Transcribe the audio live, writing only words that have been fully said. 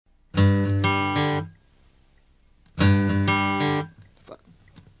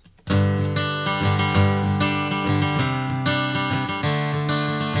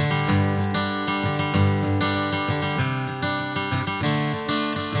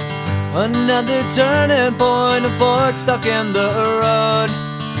Another turning point, a fork stuck in the road.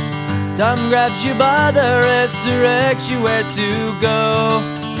 Time grabs you by the wrist, directs you where to go.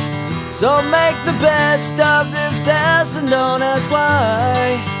 So make the best of this test and don't ask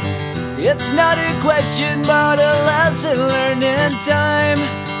why. It's not a question but a lesson learned in time.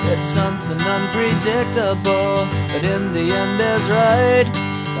 It's something unpredictable, but in the end is right.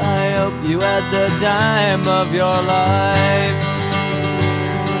 I hope you had the time of your life.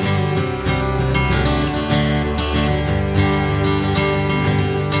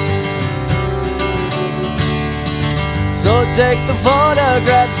 So take the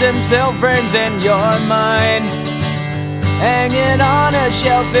photographs and still frames in your mind, hanging on a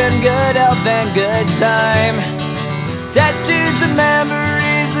shelf in good health and good time. Tattoos and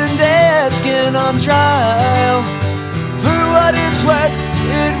memories and dead skin on trial. For what it's worth,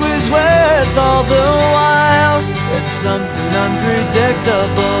 it was worth all the while. It's something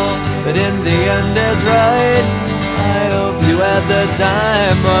unpredictable, but in the end is right. I hope you had the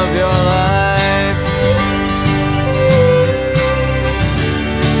time of your life.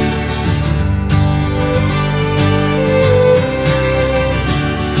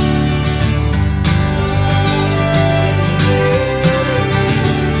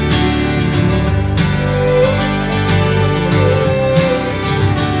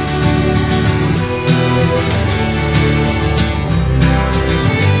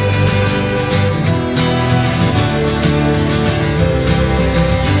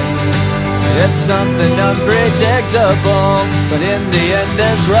 It's something unpredictable, but in the end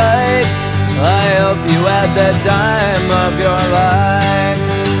it's right. I hope you had the time of your life.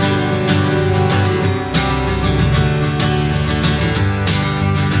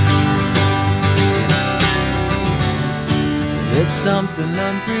 It's something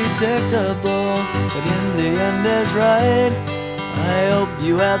unpredictable, but in the end is right. I hope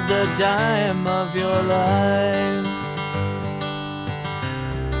you had the time of your life.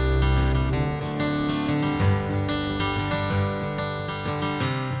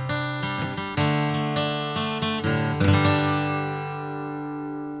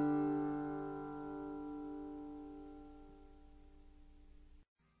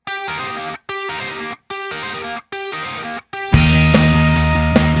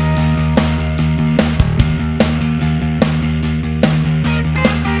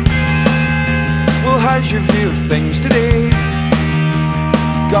 How's your view of things today?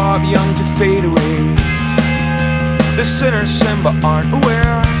 Grow up young to fade away. The sinners sin but aren't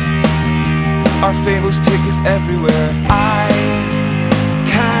aware. Our fables take us everywhere. I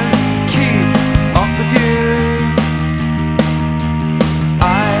can't keep up with you.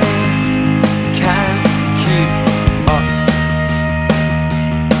 I can't keep up.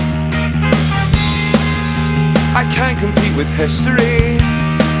 I can't compete with history.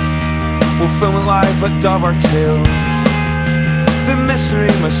 We'll film it live but dub our tale. The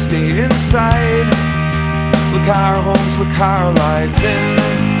mystery must stay inside. Look at our homes, look at our lives. In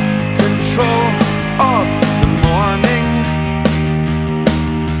control of the morning,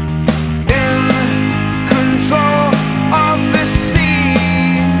 in control of the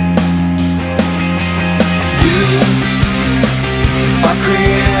sea. You are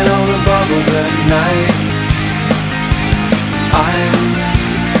creating all the bubbles at night. I'm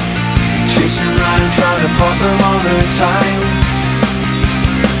chasing around and trying to pop them all the time.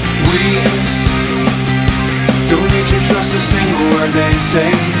 We don't need to trust a single word they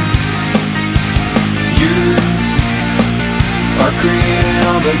say. You are creating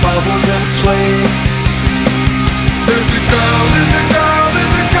all the bubbles at play. There's a girl, there's a girl,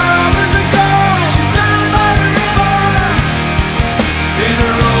 there's a girl, there's a girl. She's down by the river. In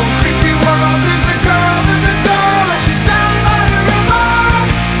her own creepy world, there's a girl, there's a girl. She's down by the river.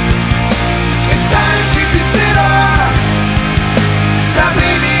 It's time to consider that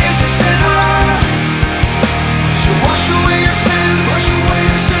baby is a sinner. She'll wash away your sins, wash away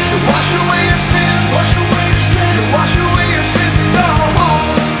your sins. She'll wash away your sins, wash away your sins. She'll wash away your sins and go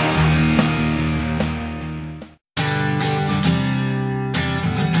home.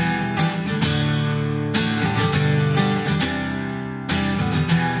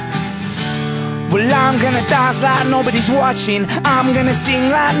 Well, I'm gonna dance like nobody's watching. I'm gonna sing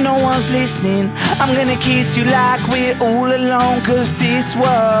like no one's listening. I'm gonna kiss you like we're all alone, cause this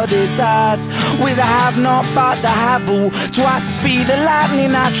world is ours. With a have not but the have-all. Twice the speed of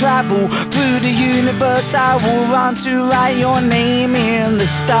lightning I travel. Through the universe I will run to write your name in the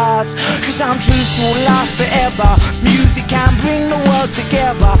stars. Cause I'm truthful, lost forever. Music can bring the world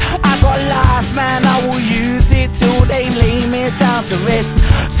together. I got life, man, I will use it till they lay me down to rest.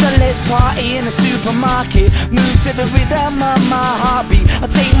 So let's party in the supermarket. market, move to the rhythm of my heartbeat. I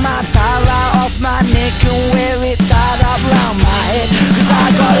take my tie right off my neck and wear it tied up round my head. Cause I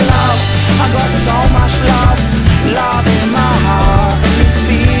got love, I got so much love, love in my heart. And this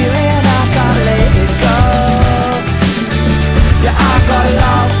feeling I can't let it go. Yeah, I got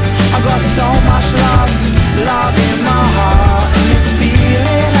love, I got so much love, love in my heart. And this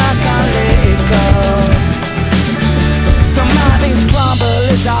feeling I can't let it go. Some mountains crumble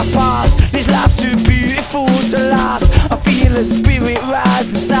as I pass. This life's too beautiful to last. I feel a spirit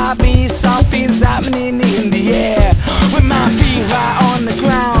rise inside me. Something's happening in the air. With my feet right on the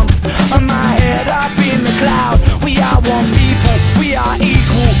ground and my head up in the cloud. We are one people, we are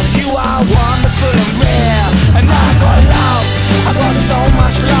equal. You are wonderful and rare. And I got love, I got so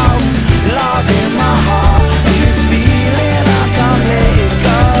much love, love in my heart. And this feeling I can't let it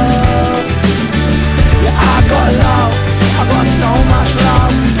go. Yeah, I got love, I got so much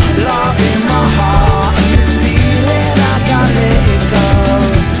love, love in my heart. And this feeling I can't let it go.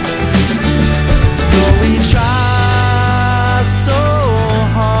 Though we try so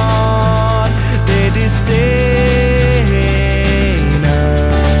hard, they disdain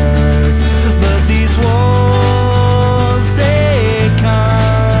us. But these walls, they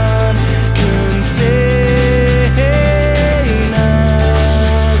can't contain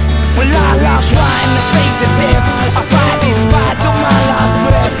us. Well, I lost right in the face of death. I fight these fights on my last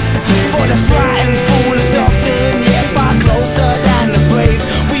breath. For the frightened fools of sin, yet far closer than the praise.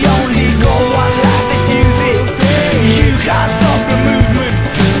 We only go one life, let's use it. You can't stop the movement,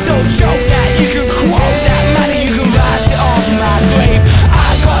 so choke that. You can quote that, money you can write it off my grave. I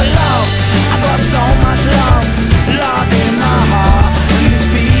got love, I got so much love, love in my heart. And this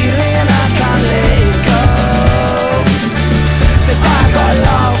feeling I can't let it go. Said I got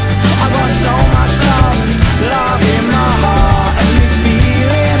love, I got so much love, love in my heart. And this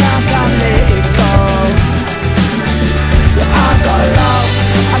feeling I can't let it go. Yeah, I got love,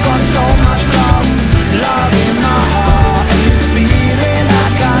 I got so much love, love in my heart. And this feeling I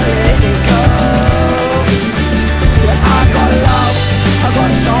can't let it go. Yeah, I got love, I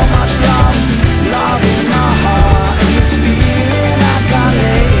got so much love, love in my heart. And this feeling I can't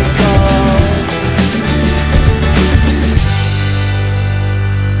let it go.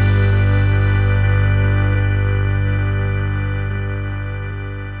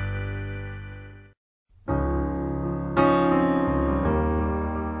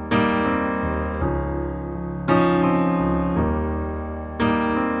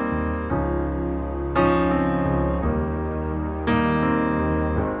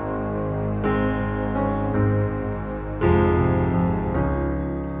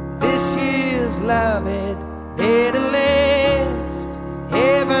 This year's love had made a list.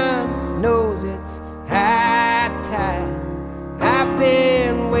 Heaven knows it's high time. I've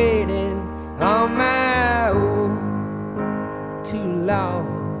been waiting on my own too long.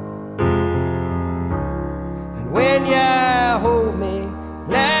 And when you hold me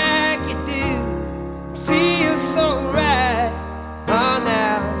like you do, it feels so right. Oh,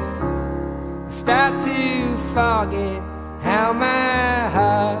 now I start to forget how my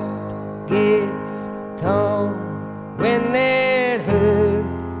heart gets torn when that hurt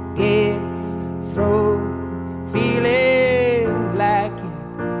gets thrown, feeling like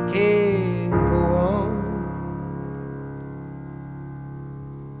it can't go on.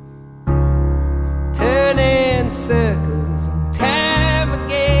 Turning circles and time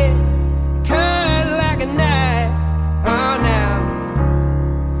again, cut like a knife. Oh, now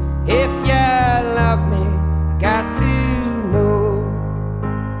if you love me, I got to know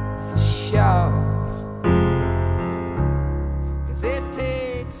for sure, 'cause it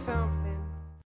takes something.